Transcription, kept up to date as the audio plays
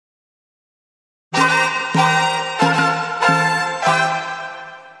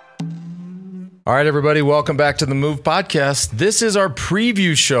All right, everybody, welcome back to the Move podcast. This is our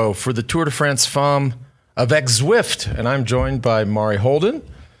preview show for the Tour de France Femmes avec Zwift, and I'm joined by Mari Holden,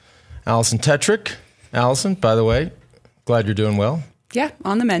 Allison Tetrick. Allison, by the way, glad you're doing well. Yeah,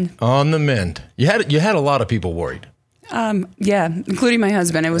 on the mend. On the mend. You had a lot of people worried. Yeah, including my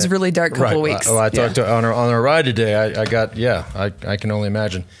husband. It was a really dark couple of weeks. I talked to on our ride today. I can only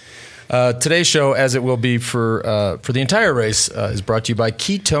imagine. Today's show, as it will be for the entire race, is brought to you by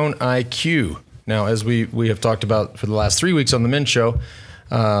Ketone IQ. Now, as we have talked about for the last 3 weeks on the men's show,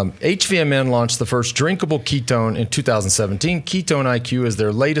 HVMN launched the first drinkable ketone in 2017. Ketone IQ is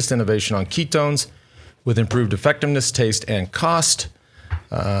their latest innovation on ketones with improved effectiveness, taste, and cost.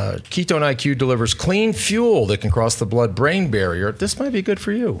 Ketone IQ delivers clean fuel that can cross the blood-brain barrier. This might be good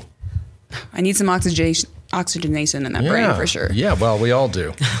for you. I need some oxygenation in that brain for sure. Yeah, well, we all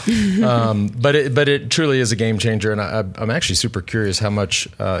do. But it truly is a game changer, and I'm actually super curious how much,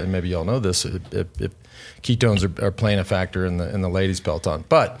 and maybe y'all know this, if ketones are playing a factor in the ladies' peloton.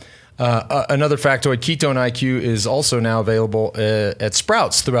 But another factoid, Ketone IQ is also now available at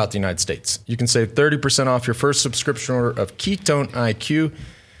Sprouts throughout the United States. You can save 30% off your first subscription order of Ketone IQ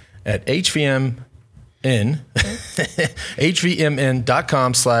at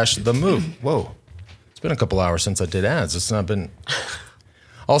hvmn.com/themove. Whoa. It's been a couple hours since I did ads. It's not been.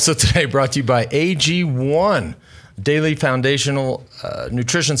 Also today brought to you by AG1, daily foundational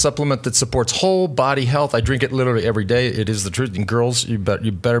nutrition supplement that supports whole body health. I drink it literally every day. It is the truth. And girls, you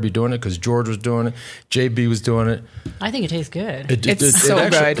better be doing it because George was doing it. JB was doing it. I think it tastes good. It's so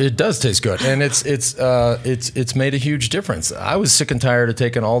good. It does taste good, and it's made a huge difference. I was sick and tired of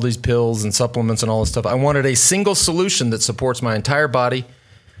taking all these pills and supplements and all this stuff. I wanted a single solution that supports my entire body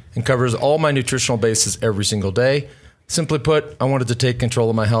and covers all my nutritional bases every single day. Simply put, I wanted to take control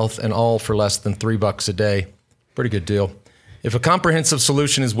of my health, and all for less than $3 a day. Pretty good deal. If a comprehensive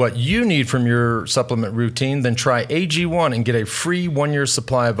solution is what you need from your supplement routine, then try AG1 and get a free 1-year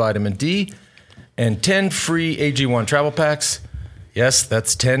supply of vitamin D and 10 free AG1 travel packs. Yes,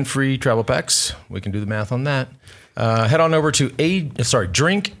 that's 10 free travel packs. We can do the math on that. Head on over to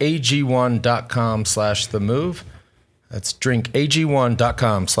drinkag1.com/themove. That's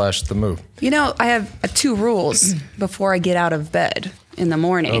drinkag1.com/themove. You know, I have 2 rules before I get out of bed in the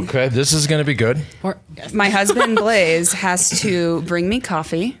morning. Okay, this is going to be good. My husband, Blaze, has to bring me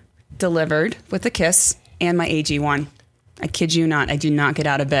coffee delivered with a kiss and my AG1. I kid you not. I do not get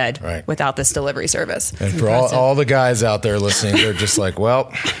out of bed without this delivery service. And for all the guys out there listening, they're just like,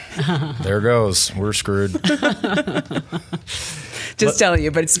 well, there goes. We're screwed. Just telling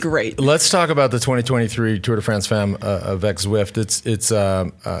you, but it's great. Let's talk about the 2023 Tour de France Femmes avec Zwift. It's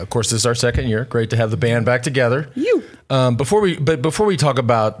of course, this is our second year. Great to have the band back together. Before we talk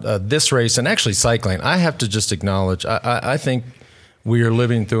about this race and actually cycling, I have to just acknowledge, I think we are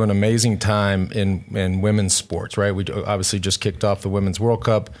living through an amazing time in women's sports, right? We obviously just kicked off the Women's World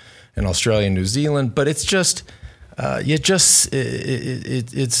Cup in Australia and New Zealand, but it's just, it's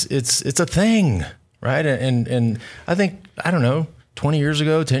a thing, right? And I think, I don't know, 20 years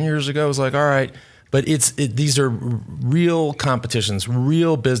ago, 10 years ago, it was like, all right, but these are real competitions,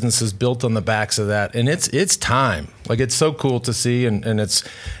 real businesses built on the backs of that, and it's time. Like, it's so cool to see,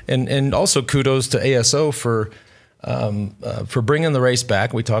 and also kudos to ASO for bringing the race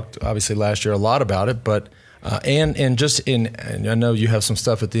back. We talked obviously last year a lot about it, but and I know you have some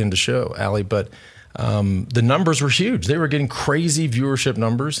stuff at the end of the show, Allie, but the numbers were huge. They were getting crazy viewership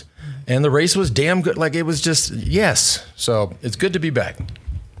numbers, and the race was damn good. Like, it was just, yes. So it's good to be back.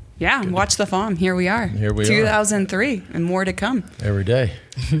 Yeah, watch the FOM. Here we are. 2003, and more to come. Every day.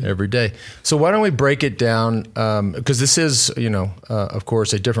 Every day. So why don't we break it down? Because this is, of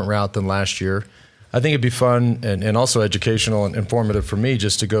course, a different route than last year. I think it'd be fun and also educational and informative for me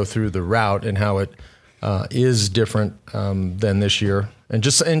just to go through the route and how it is different than this year, and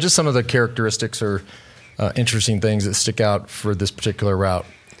just some of the characteristics or interesting things that stick out for this particular route.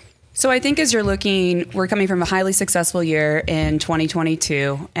 So I think as you're looking, we're coming from a highly successful year in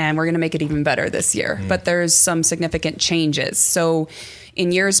 2022, and we're going to make it even better this year. But there's some significant changes. So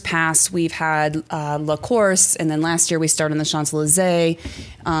in years past, we've had La Course, and then last year we started on the Champs-Élysées.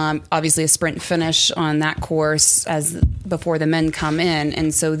 Obviously a sprint finish on that course before the men come in.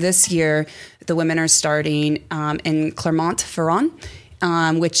 And so this year, the women are starting in Clermont-Ferrand,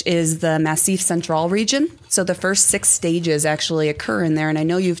 which is the Massif Central region. So the first 6 stages actually occur in there. And I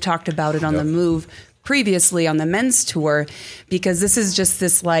know you've talked about it on the Move previously on the men's tour, because this is just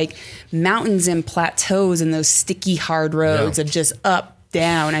this like mountains and plateaus and those sticky hard roads of just up,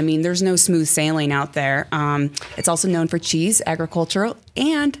 down. I mean, there's no smooth sailing out there. It's also known for cheese, agricultural,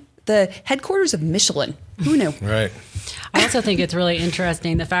 and the headquarters of Michelin. Who knew? Right. I also think it's really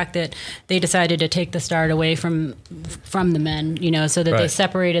interesting the fact that they decided to take the start away from the men, so that they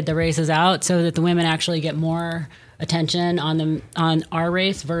separated the races out so that the women actually get more attention on our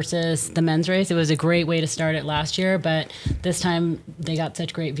race versus the men's race. It was a great way to start it last year, but this time they got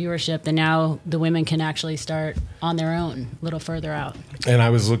such great viewership that now the women can actually start on their own a little further out. And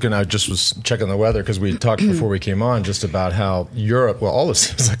I just was checking the weather because we talked before we came on just about how Europe, it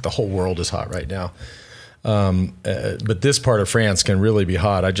seems like the whole world is hot right now. But this part of France can really be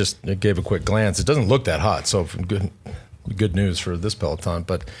hot. I just gave a quick glance. It doesn't look that hot, so good news for this peloton.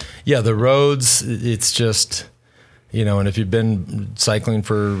 But yeah, the roads, it's just... and if you've been cycling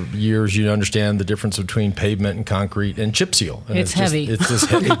for years, you understand the difference between pavement and concrete and chip seal. And it's heavy. It's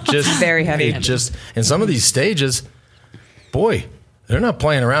just very heavy. And some of these stages, boy, they're not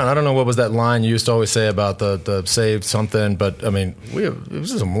playing around. I don't know what was that line you used to always say about the save something, but I mean, it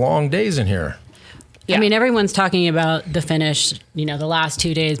was some long days in here. Yeah. I mean, everyone's talking about the finish, the last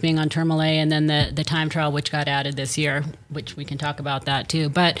 2 days being on Tourmalet and then the time trial, which got added this year, which we can talk about that too.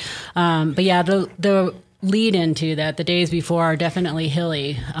 But yeah, the lead into that, the days before are definitely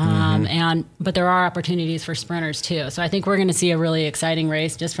hilly, but there are opportunities for sprinters too. So I think we're going to see a really exciting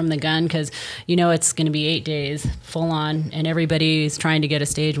race just from the gun because it's going to be 8 days full on, and everybody's trying to get a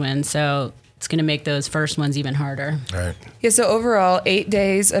stage win. So it's going to make those first ones even harder. Right. Yeah. So overall, 8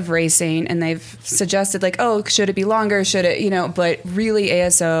 days of racing, and they've suggested should it be longer? Should it, but really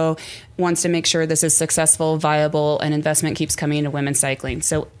ASO wants to make sure this is successful, viable, and investment keeps coming into women's cycling.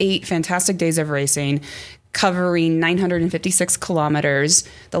 So 8 fantastic days of racing, covering 956 kilometers,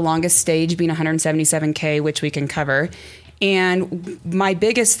 the longest stage being 177K, which we can cover. And my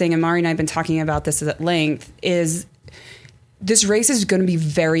biggest thing, and Mari and I have been talking about this at length, is this race is going to be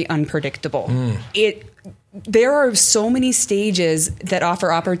very unpredictable. There are so many stages that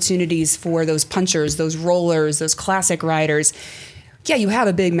offer opportunities for those punchers, those rollers, those classic riders. Yeah, you have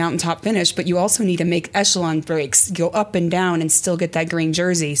a big mountaintop finish, but you also need to make echelon breaks, go up and down, and still get that green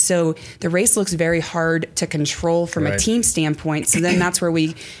jersey. So the race looks very hard to control from a team standpoint. So then that's where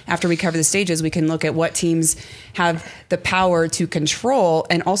after we cover the stages, we can look at what teams have the power to control,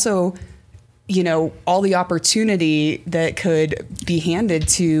 and also all the opportunity that could be handed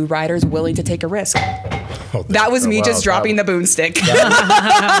to riders willing to take a risk. That was me just dropping the boomstick.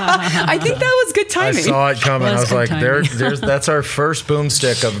 I think that was good timing. I saw it coming. I was like, that's our first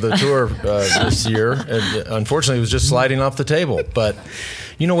boomstick of the tour this year. And unfortunately, it was just sliding off the table. But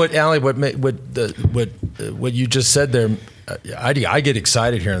you know what, Allie, what you just said there, I get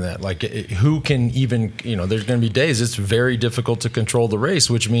excited hearing that. Like, who can even, there's going to be days it's very difficult to control the race,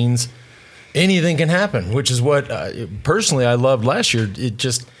 which means anything can happen, which is what personally I loved last year.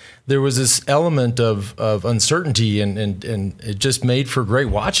 There was this element of uncertainty, and it just made for great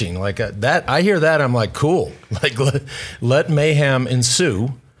watching. Like that, I hear that, I'm like, cool. Like let mayhem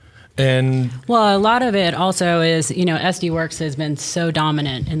ensue. And well, a lot of it also is, SD Works has been so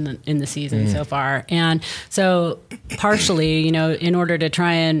dominant in the season so far, and so partially, in order to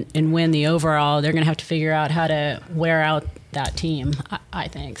try and win the overall, they're going to have to figure out how to wear out that team, I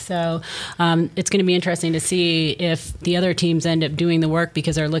think. So it's going to be interesting to see if the other teams end up doing the work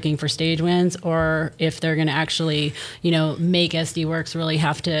because they're looking for stage wins, or if they're going to actually, make SD Works really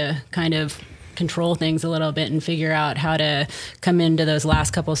have to kind of control things a little bit and figure out how to come into those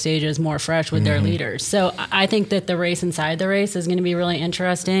last couple stages more fresh with their leaders. So I think that the race inside the race is going to be really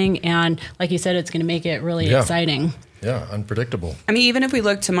interesting. And like you said, it's going to make it really exciting. Yeah, unpredictable. I mean, even if we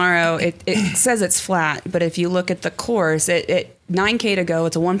look tomorrow, it says it's flat, but if you look at the course, it 9K to go,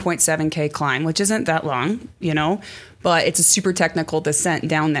 it's a 1.7K climb, which isn't that long, but it's a super technical descent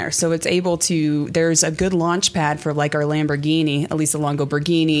down there. So it's able to, there's a good launch pad for like our Lamborghini, at least a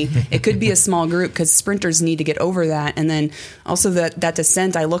Lamborghini. It could be a small group because sprinters need to get over that. And then also that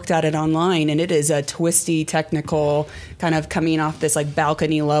descent, I looked at it online, and it is a twisty, technical, kind of coming off this like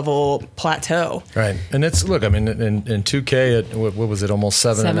balcony level plateau. Right. And it's, look, I mean, in 2K, what was it, almost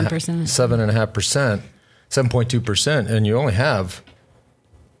 7.5%. 7.2%, and you only have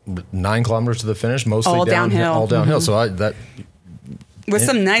 9 kilometers to the finish, mostly all downhill. All downhill. So with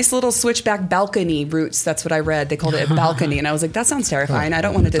some nice little switchback balcony routes. That's what I read. They called it a balcony, and I was like, that sounds terrifying. I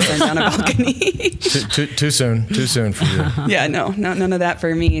don't want to descend down a balcony. Too soon for you. Yeah, no, none of that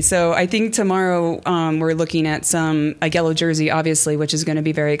for me. So I think tomorrow we're looking at a yellow jersey, obviously, which is going to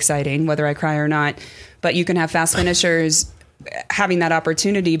be very exciting, whether I cry or not. But you can have fast finishers having that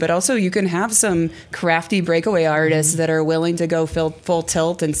opportunity, but also you can have some crafty breakaway artists that are willing to go full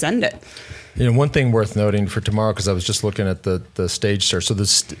tilt and send it. One thing worth noting for tomorrow, because I was just looking at the stage start. So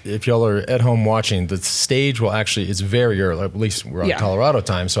if y'all are at home watching, the stage will actually, it's very early, at least we're on Colorado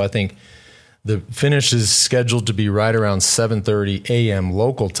time. So I think The finish is scheduled to be right around 7:30 a.m.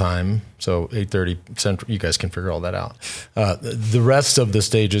 local time, so 8:30 Central. You guys can figure all that out. The rest of the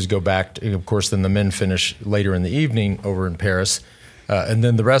stages go back to, of course, then the men finish later in the evening over in Paris. And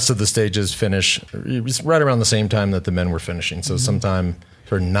then the rest of the stages finish right around the same time that the men were finishing. So sometime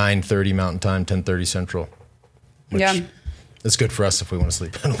sort of 9:30 Mountain Time, 10:30 Central. Yeah. It's good for us if we want to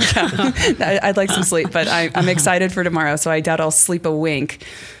sleep. I'd like some sleep, but I'm excited for tomorrow, so I doubt I'll sleep a wink.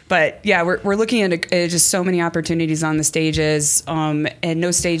 But yeah, we're looking at just so many opportunities on the stages, and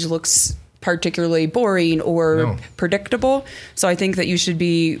no stage looks particularly boring or predictable. So I think that you should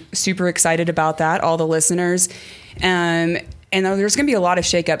be super excited about that, all the listeners. And there's going to be a lot of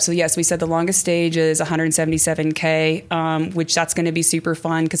shakeup. So yes, we said the longest stage is 177K, which that's going to be super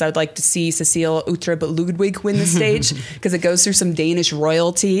fun because I would like to see Cecile Uttrup Ludwig win the stage because it goes through some Danish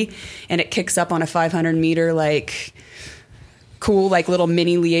royalty and it kicks up on a 500 meter like cool like little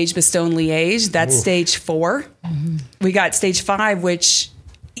mini Liège-Bastogne-Liège. That's stage 4. Mm-hmm. We got stage 5, which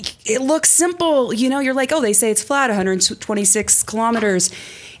it looks simple. You know, you're like, oh, they say it's flat, 126 kilometers.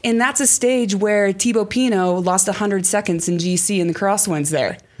 And that's a stage where Thibaut Pinot lost 100 seconds in GC in the crosswinds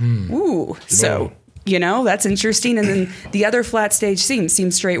there. Ooh. So, you know, that's interesting. And then the other flat stage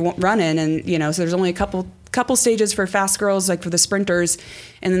seems straight running. And, you know, so there's only a couple stages for fast girls, like for the sprinters.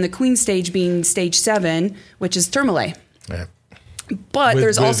 And then the queen stage being stage 7, which is Tourmalet. Yeah. But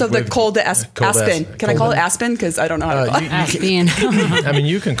there's also the Col d'Aspen. Can I call it Aspen? Because I don't know how to call it. Aspen. I mean,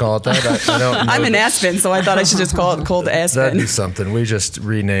 you can call it that. I'm in Aspen, so I thought I should just call it Col d'Aspen. That'd be something. We just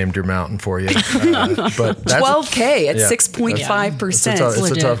renamed your mountain for you. But 12K at 6.5%.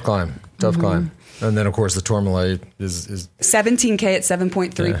 It's a tough climb. Climb. And then, of course, the Tourmalet is 17K at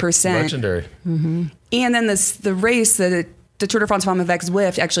 7.3%. Legendary. Mm-hmm. And then the race, the Tour de France Femmes avec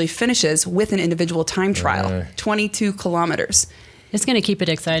Zwift actually finishes with an individual time trial, 22 kilometers. It's going to keep it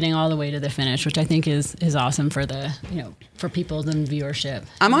exciting all the way to the finish, which I think is awesome for for people and viewership.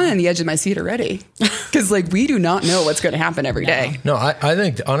 I'm on the edge of my seat already because like we do not know what's going to happen every day. No, I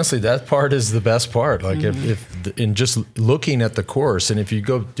think honestly that part is the best part. Like if in just looking at the course, and if you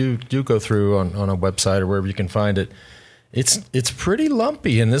go go through on a website or wherever you can find it, it's pretty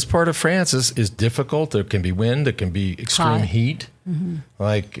lumpy. And this part of France is difficult. There can be wind. There can be extreme heat. Mm-hmm.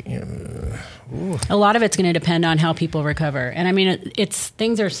 Like, a lot of it's going to depend on how people recover. And I mean,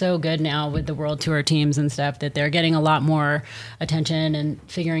 things are so good now with the World Tour teams and stuff that they're getting a lot more attention and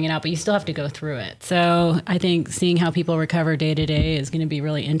figuring it out, but you still have to go through it. So I think seeing how people recover day to day is going to be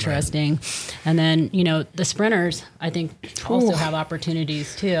really interesting. Right. And then, the sprinters, I think also have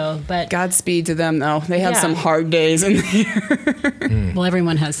opportunities too, but Godspeed to them though. They have some hard days in there. Well,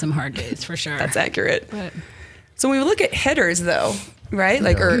 everyone has some hard days for sure. That's accurate. But so when we look at hitters, though, right?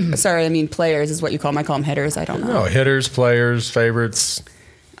 Like, players is what you call them. I call them hitters. I don't know. No, hitters, players, favorites.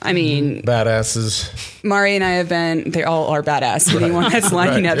 I mean, badasses. Mari and I have been. They all are badass. Anyone that's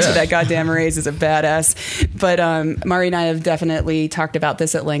lining up to that goddamn race is a badass. But Mari and I have definitely talked about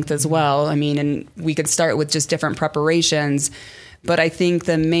this at length as well. I mean, and we could start with just different preparations, but I think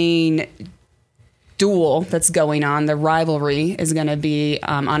the main duel that's going on, the rivalry, is going to be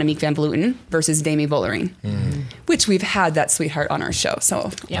Annemiek van Vleuten versus Demi Vollering, which we've had that sweetheart on our show. So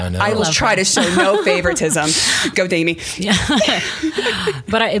I will try to show no favoritism. Go Demi. Yeah.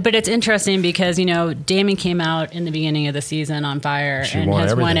 But it's interesting because, Demi came out in the beginning of the season on fire and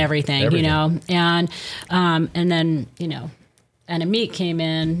has won everything. And then, Annemiek came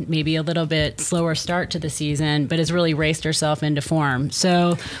in maybe a little bit slower start to the season, but has really raced herself into form.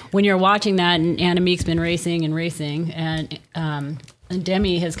 So when you're watching that, and Annemiek's been racing, and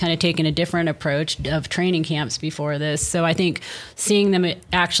Demi has kind of taken a different approach of training camps before this. So I think seeing them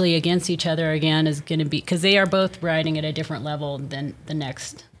actually against each other again is going to be, because they are both riding at a different level than the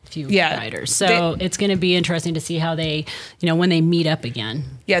next few riders. So it's going to be interesting to see how they, when they meet up again.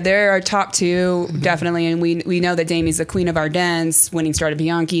 Yeah, they're our top two, definitely. And we know that Dami's the queen of Ardennes, winning Strade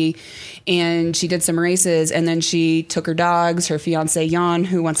Bianchi. And she did some races, and then she took her dogs, her fiance Jan,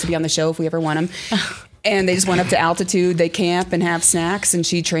 who wants to be on the show if we ever want him. And they just went up to altitude. They camp and have snacks, and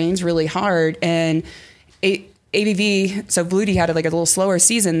she trains really hard. And ABV, so Vluti had a little slower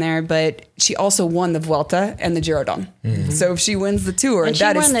season there, but she also won the Vuelta and the Giro-Dawn. Mm-hmm. So if she wins the Tour, and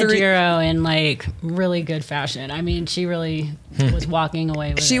that is she won the Giro in really good fashion. I mean, she really was walking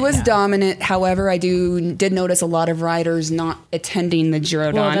away with it. She was dominant. However, I did notice a lot of riders not attending the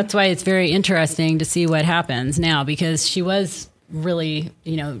Giro-Dawn. Well, that's why it's very interesting to see what happens now, because she was really,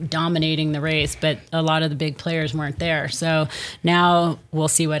 dominating the race, but a lot of the big players weren't there. So now we'll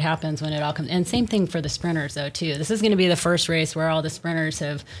see what happens when it all comes. And same thing for the sprinters, though, too. This is going to be the first race where all the sprinters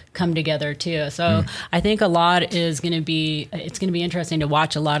have come together, too. So I think a lot it's going to be interesting to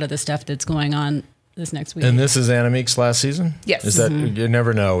watch a lot of the stuff that's going on this next week. And this is Annemiek's last season? Yes. Is that you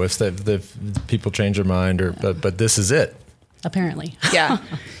never know if the people change their mind, but this is it. Apparently. Yeah.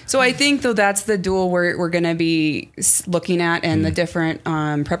 So I think, though, that's the duel we're going to be looking at and the different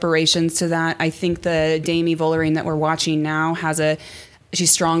preparations to that. I think the Demi Vollering that we're watching now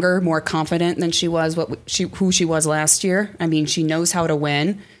she's stronger, more confident than she was who she was last year. I mean, she knows how to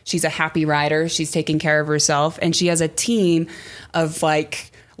win. She's a happy rider. She's taking care of herself. And she has a team of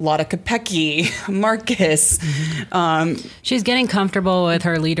Lotte Kopecky, Marcus. She's getting comfortable with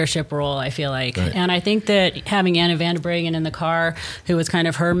her leadership role, I feel like. Right. And I think that having Anna van der Breggen in the car, who was kind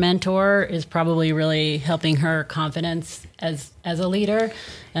of her mentor, is probably really helping her confidence as a leader.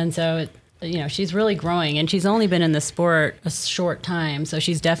 And so, she's really growing, and she's only been in the sport a short time. So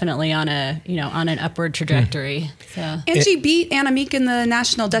she's definitely on an upward trajectory. So. And she beat Annemiek in the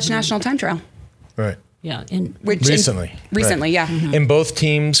Dutch national time trial. Right. Yeah, recently, right. Yeah. Mm-hmm. And both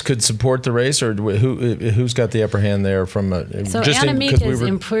teams could support the race, or who's got the upper hand there? So Annemiek has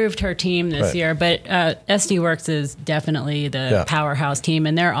improved her team this year, but SD Works is definitely the powerhouse team,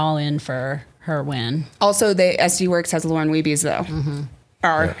 and they're all in for her win. Also, SD Works has Lauren Weebies, though,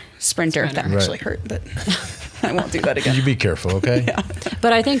 our sprinter. That actually hurt, but I won't do that again. You be careful, okay? Yeah.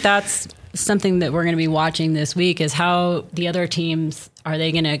 But I think that's something that we're going to be watching this week is how the other teams, are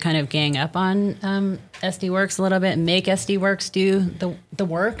they going to kind of gang up on SD Works a little bit and make SD Works do the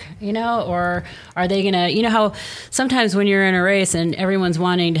work, or are they going to, how sometimes when you're in a race and everyone's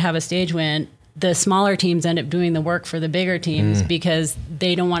wanting to have a stage win, the smaller teams end up doing the work for the bigger teams because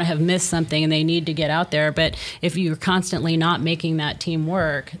they don't want to have missed something and they need to get out there. But if you're constantly not making that team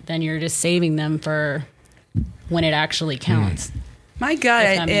work, then you're just saving them for when it actually counts. My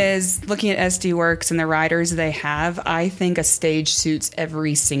gut is looking at SD Works and the riders they have. I think a stage suits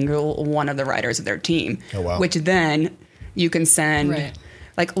every single one of the riders of their team. Oh, wow. Which then you can send,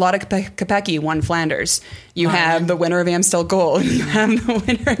 Lotte Kopecky won Flanders. You have the winner of Amstel Gold. You have the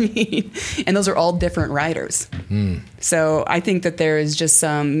winner, and those are all different riders. So I think that there is just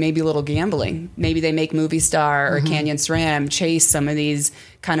some maybe a little gambling. Maybe they make Movie Star or Canyon SRAM chase some of these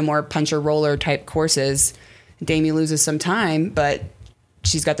kind of more puncher roller type courses. Demi loses some time, but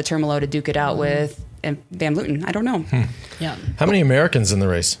she's got the Tourmalet to duke it out with, and Van Vleuten. I don't know. Yeah. How many Americans in the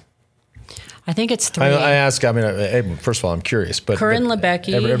race? I think it's 3. I ask. I mean, first of all, I'm curious, but Corinne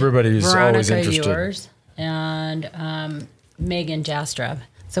Lebecki, everybody's always interested. Ewers, and Megan Jastrab.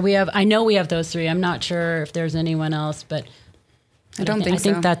 So I know we have those 3. I'm not sure if there's anyone else, but I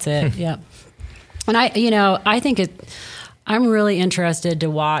think that's it. Yeah. And I think I'm really interested to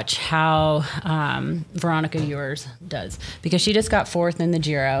watch how Veronica Ewers does, because she just got 4th in the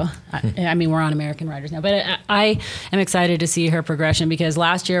Giro. I mean, we're on American riders now, but I am excited to see her progression, because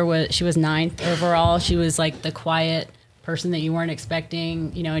last year she was 9th overall. She was like the quiet person that you weren't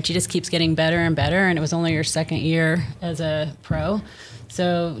expecting, and she just keeps getting better and better. And it was only her 2nd year as a pro.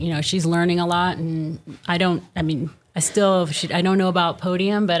 So, she's learning a lot, and I don't know about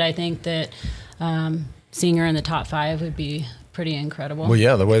podium, but I think that seeing her in the top 5 would be pretty incredible. Well,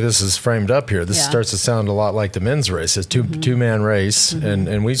 yeah, the way this is framed up here, this starts to sound a lot like the men's race. It's a two-man race,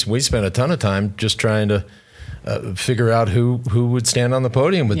 and we spent a ton of time just trying to figure out who would stand on the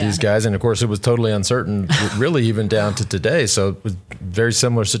podium with these guys. And, of course, it was totally uncertain, really even down to today. So it was a very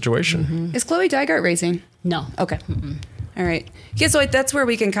similar situation. Is Chloe Dygert racing? No. Okay. All right. Yeah, so that's where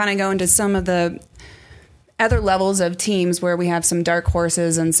we can kind of go into some of the other levels of teams where we have some dark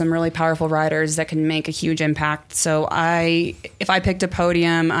horses and some really powerful riders that can make a huge impact. So if I picked a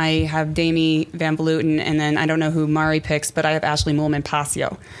podium, I have Demi Van Vleuten, and then I don't know who Mari picks, but I have Ashley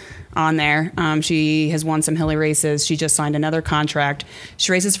Moolman-Pasio on there. She has won some hilly races. She just signed another contract.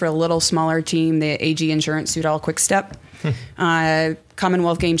 She races for a little smaller team, the AG Insurance Soudal Quick Step.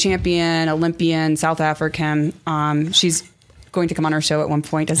 Commonwealth Game champion, Olympian, South African. She's going to come on our show at one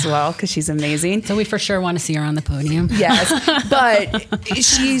point as well, because she's amazing. So we for sure want to see her on the podium. Yes, but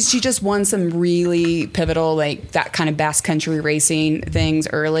she just won some really pivotal, that kind of Basque Country racing things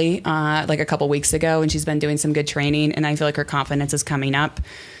early, a couple weeks ago, and she's been doing some good training, and I feel like her confidence is coming up.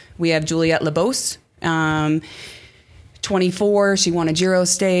 We have Juliette Lebos, 24. She won a Giro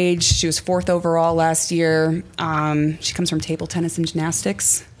stage. She was 4th overall last year. She comes from table tennis and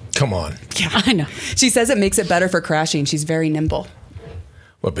gymnastics. Come on. Yeah, I know. She says it makes it better for crashing. She's very nimble.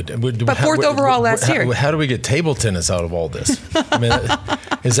 What, but fourth overall last year. How do we get table tennis out of all this? I mean,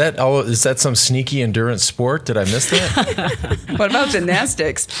 is that some sneaky endurance sport? Did I miss that? What about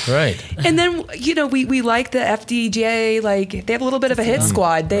gymnastics? Right. And then, we like the FDJ, like they have a little bit of a hit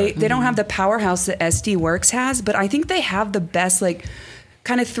squad. They don't have the powerhouse that SD Works has, but I think they have the best, like,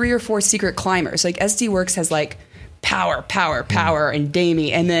 kind of 3 or 4 secret climbers. Like SD Works has like power, and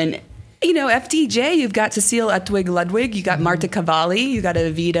Damie. And then, FDJ, you've got Cecile Etwig Ludwig, you got Marta Cavalli, you got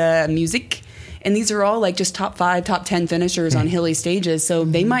Evita Music. And these are all like just top 5, top 10 finishers on hilly stages. So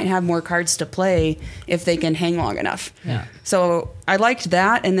they might have more cards to play if they can hang long enough. Yeah. So I liked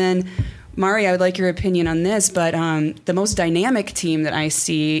that. And then, Mari, I would like your opinion on this, but the most dynamic team that I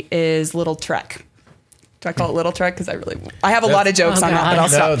see is Little Trek. Do I call it Little Trek? Because I have a lot of jokes on that, but I'll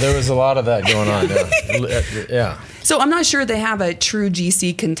stop. No, there was a lot of that going on. Yeah. So I'm not sure they have a true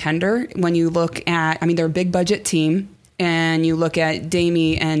GC contender when you look at, they're a big budget team, and you look at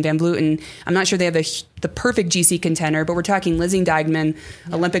Damie and Van Vleuten. I'm not sure they have the perfect GC contender, but we're talking Lizzie Dijkman,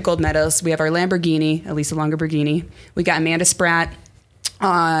 Olympic gold medalist. We have our Lamborghini, Elisa Longoborghini. We got Amanda Spratt.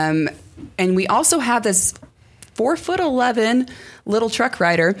 And we also have this 4'11" little truck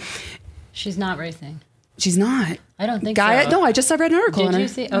rider. She's not racing. She's not. I don't think Gaia, so. No, I just read an article on her. Did you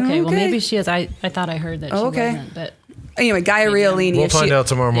see? Okay, well, maybe she is. I thought I heard that she wasn't. But anyway, Gaia Riolini. We'll find out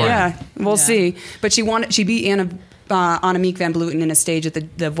tomorrow morning. Yeah, we'll see. But she beat Annemiek van Vleuten in a stage at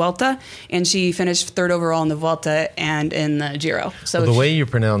the Vuelta, and she finished 3rd overall in the Vuelta and in the Giro. So the way you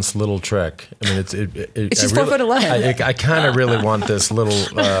pronounce Little Trek, it's just 4'11". I kind of really want this little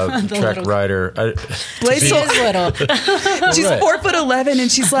Trek rider. Blaze is little. She's 4'11",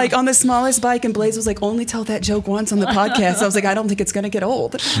 and she's like on the smallest bike. And Blaze was like, "Only tell that joke once on the podcast." I was like, "I don't think it's going to get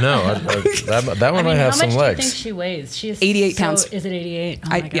old." No, that one might have some legs. How much do you think she weighs? She's 88 pounds. Is it 88? Oh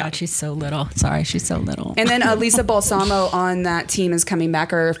my God, she's so little. Sorry, she's so little. And then Lisa Balsamo on that team is coming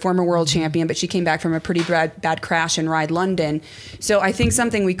back, our former world champion, but she came back from a pretty bad crash in Ride London. So I think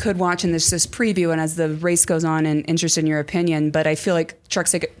something we could watch in this preview, and as the race goes on, and interested in your opinion, but I feel like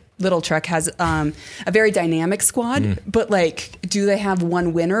Little Trek has a very dynamic squad, but like, do they have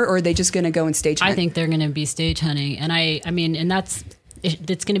one winner, or are they just going to go and stage hunt? I think they're going to be stage hunting, and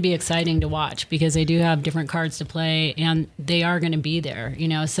it's going to be exciting to watch because they do have different cards to play, and they are going to be there,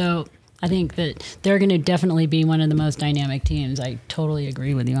 so I think that they're going to definitely be one of the most dynamic teams. I totally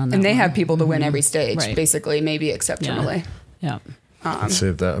agree with you on that. And they have people to win every stage, basically, maybe except Tremolay. Yeah. Let's see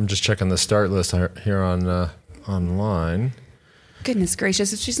if I'm just checking the start list here on online. Goodness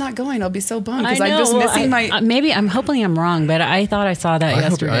gracious! If she's not going, I'll be so bummed because I'm just missing my. Maybe I'm hoping I'm wrong, but I thought I saw that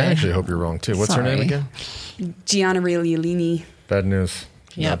yesterday. I actually hope you're wrong too. What's her name again? Gianna Riolini. Bad news.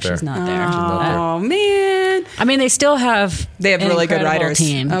 She's not there. Oh man! They still have. They have really good riders.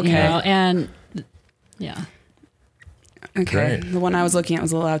 Team, okay, and yeah. Okay, Great. The one I was looking at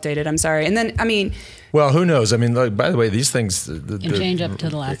was a little outdated. I'm sorry. And then well, who knows? By the way, these things can change up to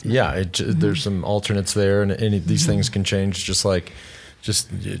the last minute. Yeah, there's some alternates there, and these things can change just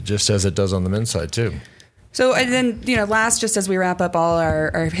as it does on the men's side too. So, and then, last, just as we wrap up all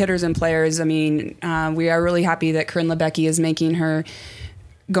our hitters and players, we are really happy that Corinne Lebecki is making her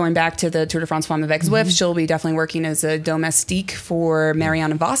going back to the Tour de France Femmes avec Zwift. She'll be definitely working as a domestique for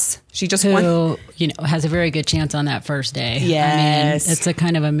Marianne Vos. She just won. Has a very good chance on that first day. Yes. It's a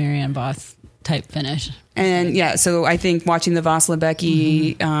kind of a Marianne Vos type finish. And so I think watching the Vos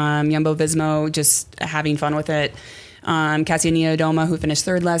Lebecki, Jumbo Visma, just having fun with it. Cassia Niewiadoma, who finished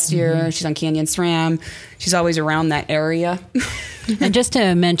 3rd last year. She's on Canyon SRAM. She's always around that area. And just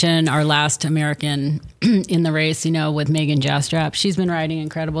to mention our last American in the race, with Megan Jastrap, she's been riding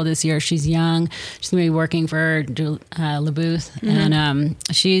incredible this year. She's young. She's going to be working for LeBooth. And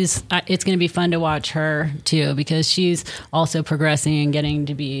it's going to be fun to watch her too, because she's also progressing and getting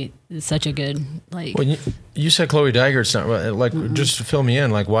to be such a good, Well, you said Chloe Dygert's not, just to fill me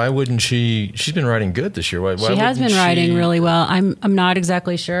in, why wouldn't she's been riding good this year. Why she has been riding really well. I'm not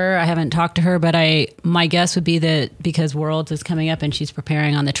exactly sure. I haven't talked to her, but my guess would be that because Worlds is coming up and she's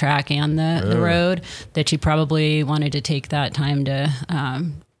preparing on the track and the road, that she probably wanted to take that time to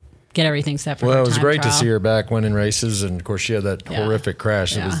get everything set for her. Well, it was great to see her back winning races, and of course she had that horrific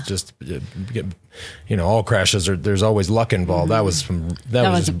crash. It was just, all crashes there's always luck involved. That was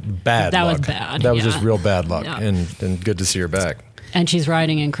just bad luck. That was bad. That was just real bad luck, and good to see her back. And she's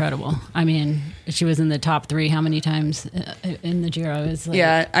riding incredible. She was in the top 3 how many times in the Giro?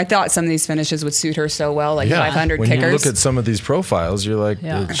 I thought some of these finishes would suit her so well, 500 when kickers. When you look at some of these profiles, you're like,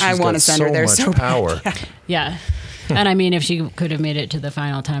 I want to send her there so much power. Yeah. And if she could have made it to the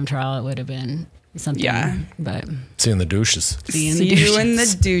final time trial, it would have been something. Yeah. But See you in the douches. See you in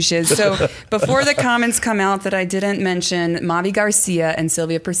the douches. So before the comments come out that I didn't mention, Mavi Garcia and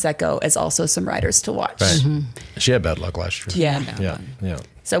Sylvia Prosecco as also some riders to watch. Right. She had bad luck last year. Yeah.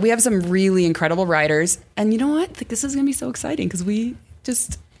 So we have some really incredible riders. And you know what? Like, this is going to be so exciting because we're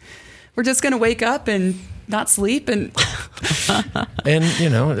just going to wake up and not sleep and and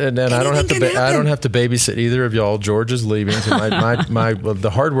I don't have to babysit either of y'all. George is leaving, so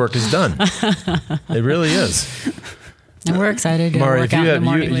the hard work is done. It really is. And we're excited to Mari, work out in the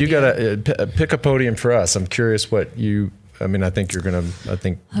morning. You got to pick a podium for us. I'm curious what you. I mean, I think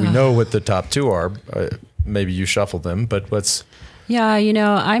we know what the top two are. Maybe you shuffle them, but what's? Yeah,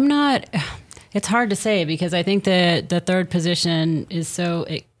 I'm not. It's hard to say because I think that the third position is so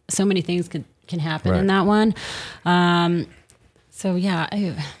many things can happen in that one. So yeah,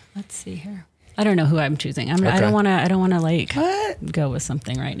 let's see here. I don't know who I'm choosing. I don't want to go with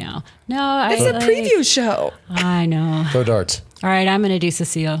something right now. No, it's a preview show. I know. Go darts. All right, I'm going to do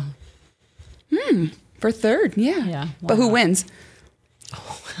Cecile. For third, yeah. Yeah. Wow. But who wins?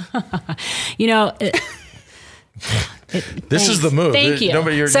 This is the move. Thank you.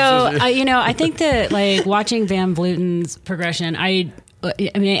 I think that like watching Van Vluten's progression, I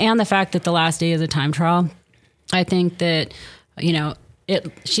mean, and the fact that the last day is a time trial, I think that,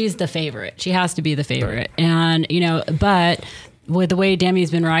 she's the favorite. She has to be the favorite. Right. And, but with the way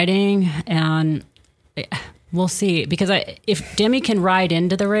Demi's been riding, and we'll see. Because if Demi can ride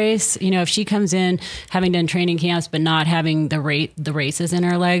into the race, if she comes in having done training camps but not having the races in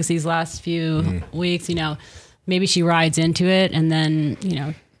her legs these last few weeks, maybe she rides into it and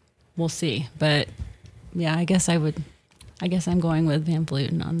then, we'll see. But yeah, I guess I'm going with Van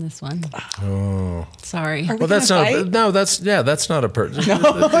Vluten on this one. Oh, sorry. Well, that's not a No, it's not personal.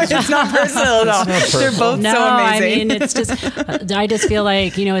 No, it's not personal at all. They're both so amazing. I mean, it's just, I just feel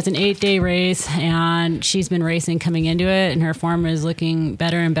like, it's an 8-day race and she's been racing coming into it and her form is looking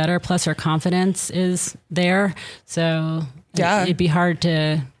better and better. Plus her confidence is there. So it'd be hard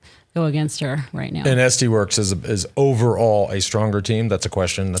to go against her right now. And SD Works is overall a stronger team. That's a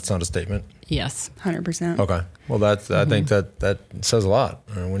question. That's not a statement. Yes. 100%. Okay. Well, I think that says a lot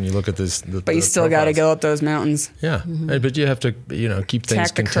when you look at this. But you still got to go up those mountains. Yeah. But you have to, keep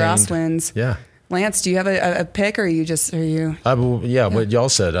things contained. Attack the crosswinds. Yeah. Lance, do you have a pick or are you? What y'all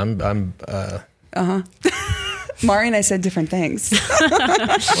said. I'm Mari and I said different things.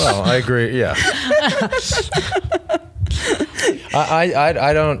 Well, I agree. Yeah.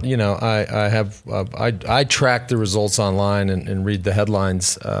 I don't, I track the results online and read the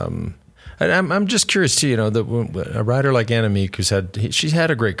headlines. And I'm just curious too, that a rider like Annemiek she's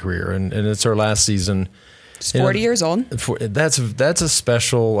had a great career and it's her last season. She's 40 years old. That's a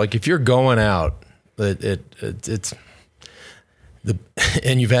special, like if you're going out, it's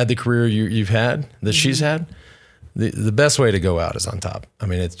and you've had the career you've had that she's had, the best way to go out is on top. I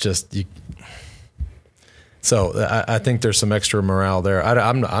mean, it's just, so I think there's some extra morale there.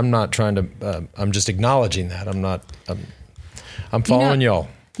 I'm not trying to. I'm just acknowledging that. I'm following y'all.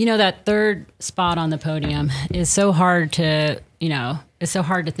 That third spot on the podium is so hard to. It's so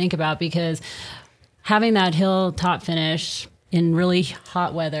hard to think about because having that hill top finish in really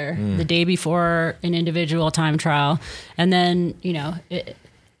hot weather the day before an individual time trial, and then it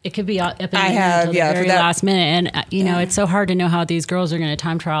could be up in the very last minute, and it's so hard to know how these girls are going to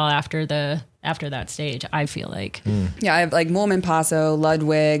time trial after that stage, I feel like. Yeah, I have like Mulman Paso,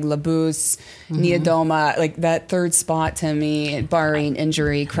 Ludwig, Labous, Niodoma, like that third spot to me, barring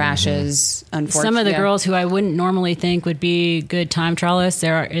injury, crashes, unfortunately. Some of the girls who I wouldn't normally think would be good time trialists,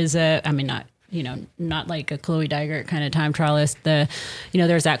 not like a Chloe Dygert kind of time trialist.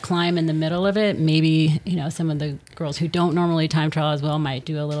 There's that climb in the middle of it. Maybe, some of the girls who don't normally time trial as well might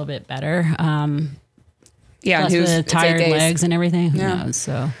do a little bit better. Plus the tired legs and everything. Who knows?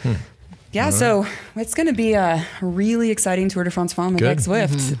 So... Yeah, so it's going to be a really exciting Tour de France Femmes with Beck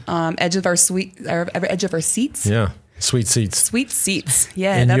Zwift. Edge of our seats. Yeah, sweet seats. Sweet seats.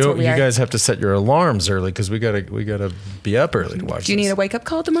 Yeah, and that's what we are. You guys have to set your alarms early because we gotta be up early to watch. Do you need a wake up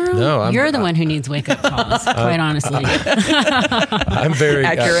call tomorrow? No, you're the one who needs wake up calls. Quite honestly, I'm very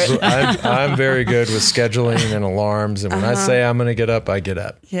accurate. I'm very good with scheduling and alarms, and when I say I'm going to get up, I get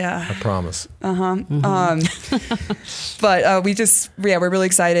up. Yeah, I promise. But we're really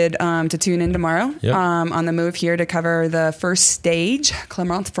excited to tune in tomorrow on the move here to cover the first stage,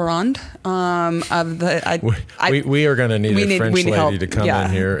 Clermont-Ferrand, of the. We are going to need a French lady to come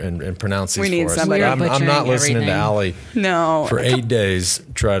in here and pronounce these for us. Somebody. I'm not listening to Allie for 8 days.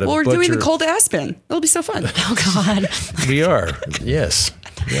 We're doing the Col d'Aspen. It'll be so fun. Oh God. We are. Yes.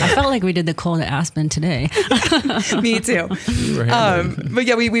 I felt like we did the cold Aspen today. Me too. But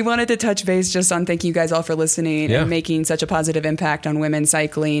yeah, we wanted to touch base just on thank you guys all for listening and making such a positive impact on women's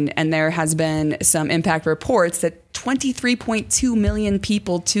cycling. And there has been some impact reports that 23.2 million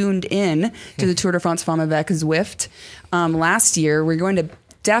people tuned in to the Tour de France Femmes avec Zwift last year. We're going to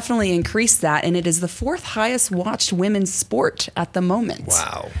definitely increase that, and it is the 4th highest watched women's sport at the moment.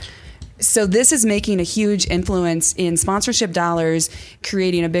 Wow. So this is making a huge influence in sponsorship dollars,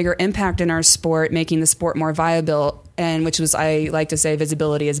 creating a bigger impact in our sport, making the sport more viable, and which was, I like to say,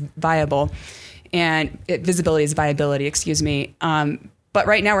 visibility is viable, and visibility is viability, excuse me. But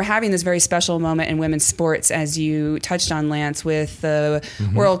right now we're having this very special moment in women's sports, as you touched on, Lance, with the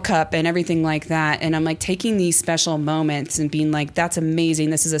World Cup and everything like that. And I'm like taking these special moments and being like, that's amazing.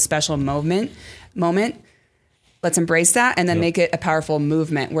 This is a special moment. Let's embrace that and then make it a powerful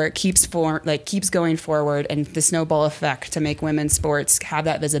movement where it keeps going forward, and the snowball effect to make women's sports have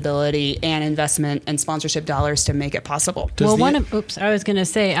that visibility and investment and sponsorship dollars to make it possible. I was going to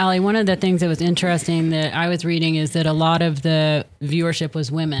say, Allie, one of the things that was interesting that I was reading is that a lot of the viewership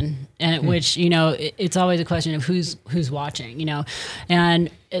was women, and which, it's always a question of who's watching, and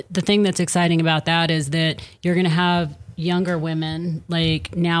the thing that's exciting about that is that you're going to have younger women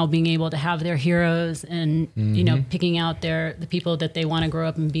like now being able to have their heroes and picking out the people that they want to grow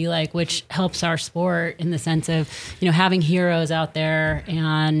up and be like, which helps our sport in the sense of having heroes out there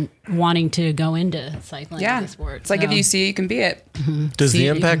and wanting to go into cycling as a sport. It's like if you see it, you can be it. Does the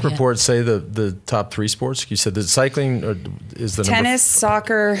impact report say the top 3 sports? You said that cycling is the tennis,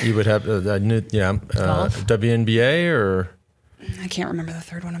 soccer. You would have WNBA or I can't remember the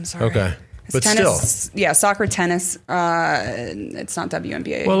third one. I'm sorry. Okay. But tennis, still. Soccer, tennis. It's not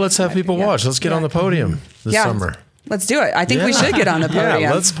WNBA. Well, let's have people watch. Let's get on the podium this summer. Let's do it. I think we should get on the podium.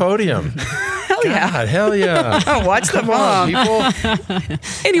 Yeah, let's podium. Hell yeah. Watch the mom. People.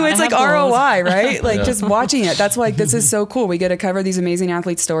 Anyway, it's like ROI, right? Like just watching it. That's like, this is so cool. We get to cover these amazing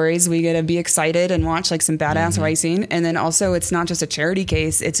athlete stories. We get to be excited and watch like some badass racing. And then also it's not just a charity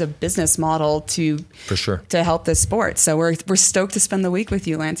case. It's a business model to help this sport. So we're stoked to spend the week with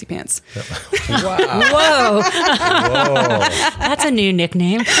you, Lancey Pants. Wow. Whoa. That's a new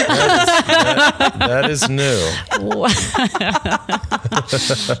nickname. That is new.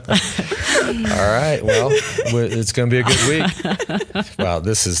 All right. Well, it's going to be a good week. Wow,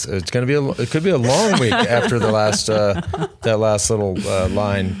 it could be a long week after the last that last little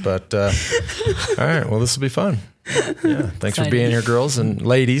line. But all right. Well, this will be fun. Yeah. Thanks for being here, girls and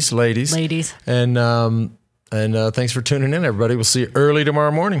ladies. And thanks for tuning in, everybody. We'll see you early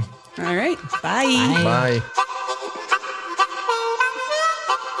tomorrow morning. All right. Bye. Bye.